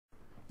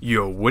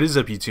Yo, what is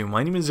up YouTube?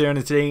 My name is Aaron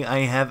and today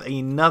I have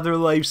another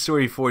life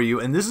story for you,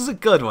 and this is a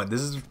good one.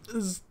 This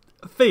is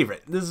a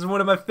favorite. This is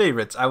one of my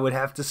favorites, I would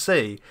have to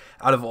say,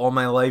 out of all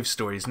my life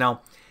stories.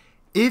 Now,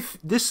 if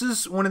this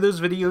is one of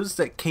those videos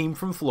that came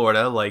from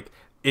Florida, like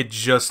it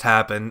just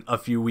happened a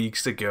few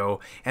weeks ago,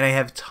 and I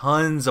have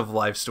tons of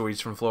life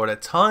stories from Florida,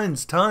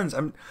 tons.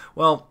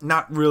 Well,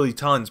 not really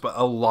tons, but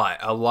a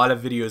lot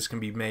of videos can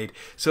be made.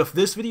 So if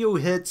this video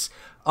hits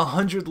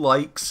 100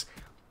 likes,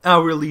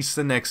 I'll release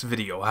the next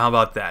video. How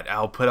about that?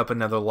 I'll put up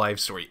another live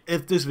story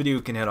if this video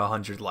can hit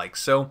 100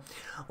 likes. So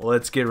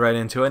let's get right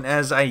into it. And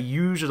as I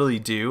usually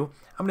do,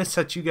 I'm going to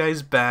set you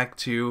guys back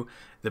to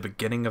the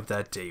beginning of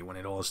that day when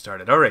it all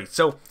started. Alright,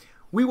 so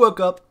we woke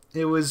up.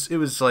 It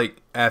was like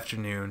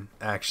afternoon.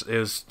 Actually, it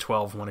was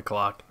 1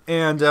 o'clock.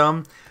 And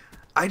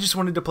I just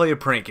wanted to play a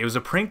prank. It was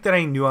a prank that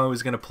I knew I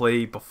was going to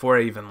play before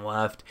I even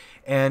left.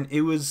 And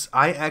it was,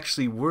 I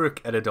actually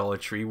work at a Dollar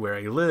Tree where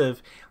I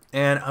live.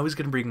 And I was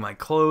going to bring my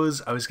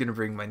clothes, I was going to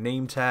bring my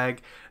name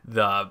tag,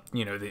 the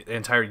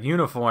entire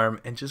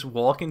uniform, and just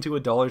walk into a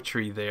Dollar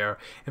Tree there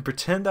and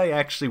pretend I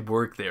actually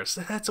work there.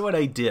 So that's what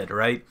I did,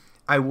 right?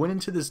 I went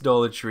into this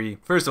Dollar Tree.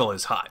 First of all,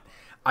 it's hot.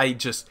 I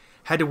just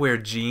had to wear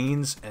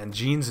jeans, and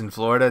jeans in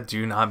Florida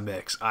do not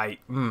mix.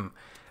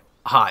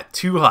 Hot,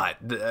 too hot.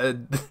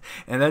 And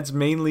that's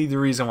mainly the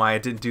reason why I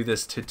didn't do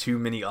this to too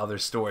many other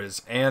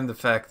stores, and the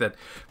fact that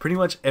pretty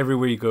much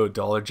everywhere you go,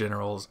 Dollar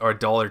Generals or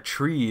Dollar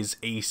Trees,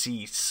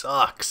 AC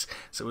sucks.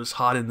 So it was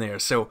hot in there.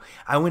 So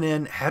I went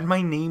in, had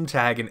my name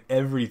tag and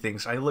everything,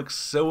 so I looked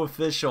so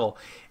official.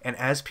 And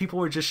as people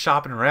were just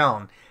shopping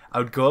around, I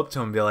would go up to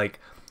them and be like,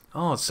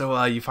 "Oh,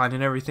 so you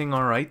finding everything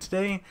all right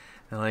today?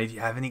 And like, do you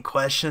have any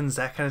questions?"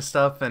 That kind of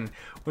stuff. And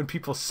when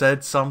people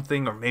said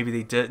something, or maybe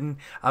they didn't,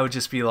 I would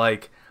just be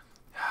like,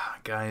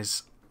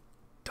 "Guys,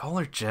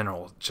 Dollar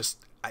General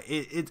just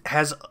it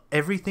has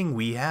everything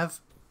we have,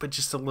 but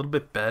just a little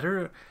bit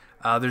better.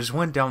 There's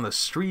one down the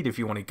street if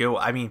you want to go.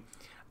 I mean,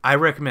 I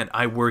recommend.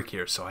 I work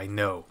here, so I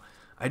know.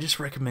 I just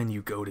recommend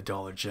you go to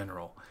Dollar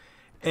General."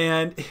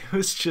 And it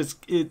was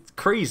just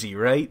crazy,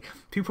 right?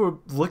 People were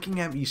looking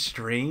at me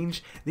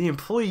strange. The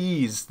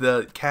employees,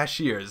 the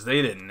cashiers,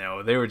 they didn't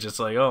know. They were just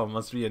like, "Oh, it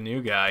must be a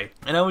new guy."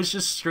 And I was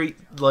just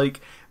straight like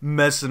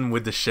messing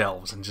with the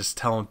shelves and just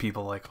telling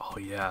people like, "Oh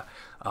yeah,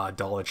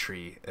 Dollar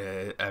Tree,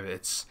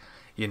 it's,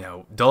 you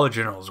know, Dollar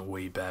General is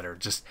way better."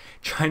 Just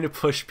trying to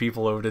push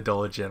people over to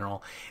Dollar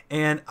General.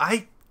 And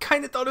I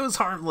kind of thought it was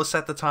harmless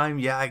at the time.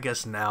 Yeah, I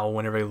guess now,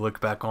 whenever I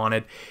look back on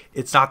it,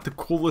 it's not the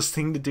coolest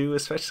thing to do,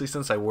 especially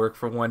since I work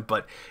for one.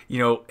 But, you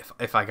know,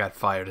 if I got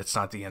fired, it's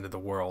not the end of the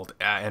world.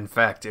 In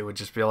fact, it would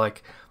just be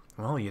like,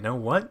 well, you know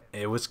what?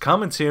 It was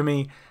coming to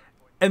me.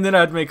 And then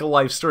I'd make a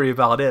life story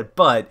about it.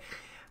 But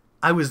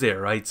I was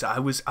there, right? So I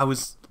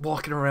was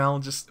walking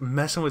around just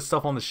messing with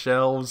stuff on the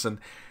shelves, and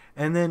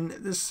then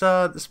this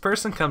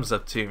person comes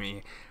up to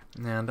me,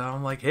 and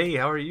I'm like, "Hey,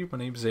 how are you? My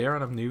name's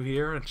Aaron. I'm new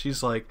here." And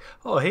she's like,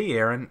 "Oh, hey,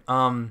 Aaron.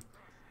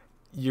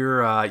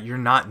 You're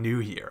not new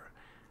here."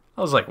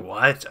 I was like,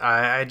 "What?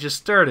 I just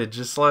started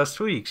just last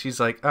week." She's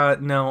like,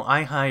 "No,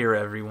 I hire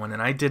everyone,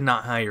 and I did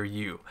not hire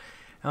you."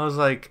 I was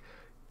like,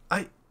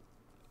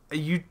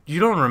 You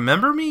don't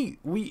remember me?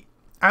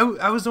 I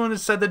was the one that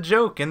said the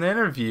joke in the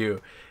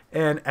interview."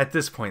 And at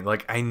this point,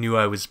 like, I knew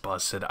I was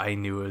busted. I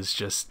knew it was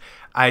just,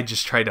 I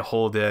just tried to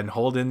hold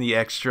in the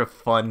extra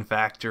fun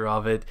factor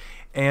of it.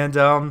 And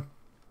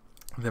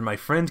then my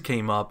friend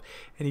came up,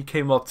 and he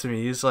came up to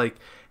me. He's like,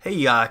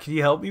 "Hey, can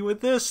you help me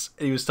with this?"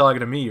 And he was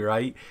talking to me,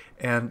 right?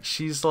 And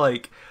she's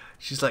like,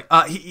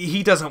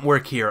 he doesn't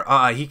work here.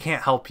 He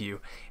can't help you."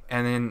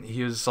 And then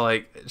he was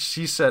like,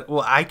 she said,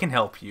 "Well, I can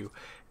help you."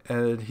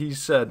 And he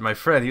said, my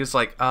friend, he was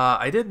like,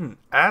 "I didn't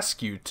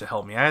ask you to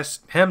help me. I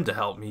asked him to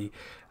help me.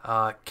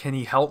 Can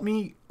he help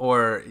me?"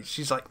 Or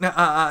she's like,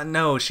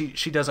 "No,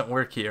 she doesn't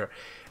work here."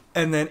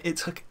 And then it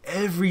took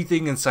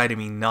everything inside of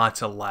me not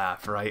to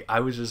laugh, right? I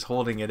was just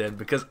holding it in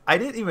because I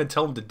didn't even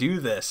tell him to do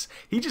this.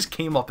 He just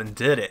came up and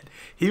did it.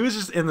 He was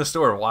just in the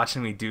store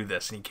watching me do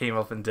this, and he came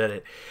up and did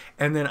it.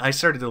 And then I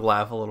started to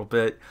laugh a little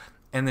bit,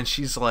 and then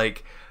she's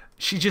like,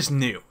 she just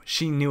knew.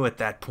 She knew at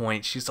that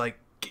point. She's like,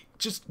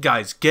 "Just,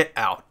 guys, get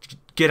out.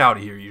 Get out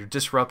of here. You're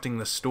disrupting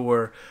the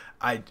store.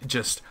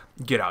 Just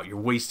get out. You're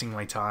wasting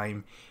my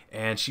time."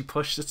 And she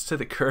pushed us to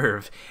the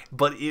curb.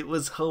 But it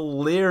was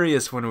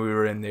hilarious when we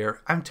were in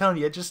there. I'm telling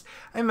you,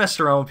 I messed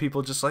around with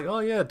people just like, "Oh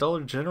yeah,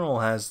 Dollar General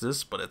has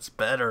this, but it's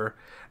better."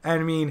 And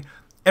I mean,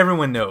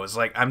 everyone knows.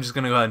 Like, I'm just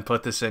going to go ahead and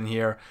put this in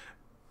here.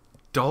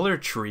 Dollar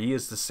Tree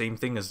is the same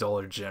thing as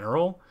Dollar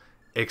General,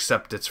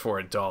 except it's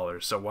for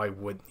 $1. So why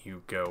wouldn't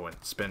you go and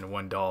spend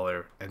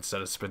 $1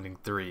 instead of spending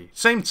 $3?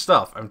 Same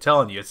stuff. I'm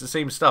telling you, it's the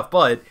same stuff.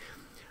 But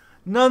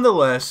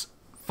nonetheless,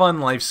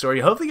 fun life story.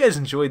 Hopefully you guys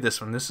enjoyed this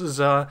one. This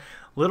is a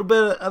little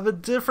bit of a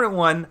different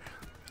one.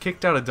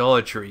 Kicked out of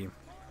Dollar Tree.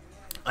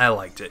 I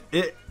liked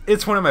it.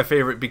 It's one of my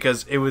favorite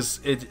because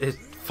it's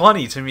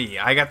funny to me.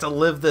 I got to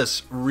live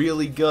this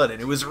really good,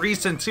 and it was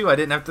recent too. I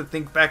didn't have to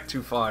think back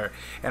too far,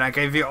 and I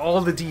gave you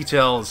all the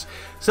details.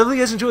 So hopefully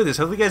you guys enjoyed this.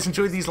 Hopefully you guys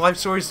enjoyed these life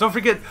stories. Don't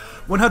forget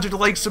 100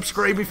 likes,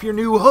 subscribe if you're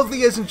new. Hopefully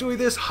you guys enjoy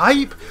this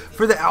hype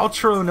for the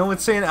outro. No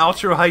one's saying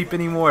outro hype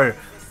anymore.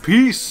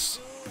 Peace.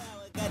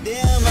 Damn,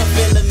 I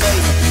feel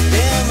amazing.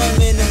 Damn,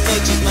 I'm in the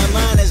matrix. My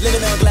mind is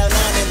living on cloud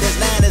nine, and this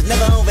line is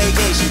never on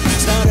vacation.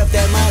 Start up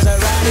that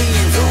Maserati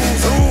and vroom,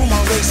 vroom,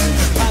 I'm racing.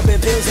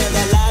 Popping pills in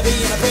the lobby,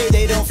 and I pray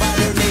they don't find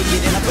her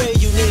naked. And I pray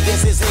you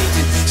niggas is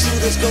hating.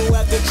 Shooters go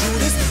after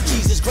Judas.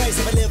 Jesus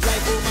Christ, if I live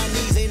life on my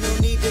knees, ain't no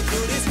need to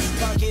do this.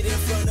 Park it in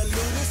front of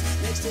Lunas,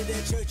 next to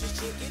that church is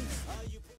chicken.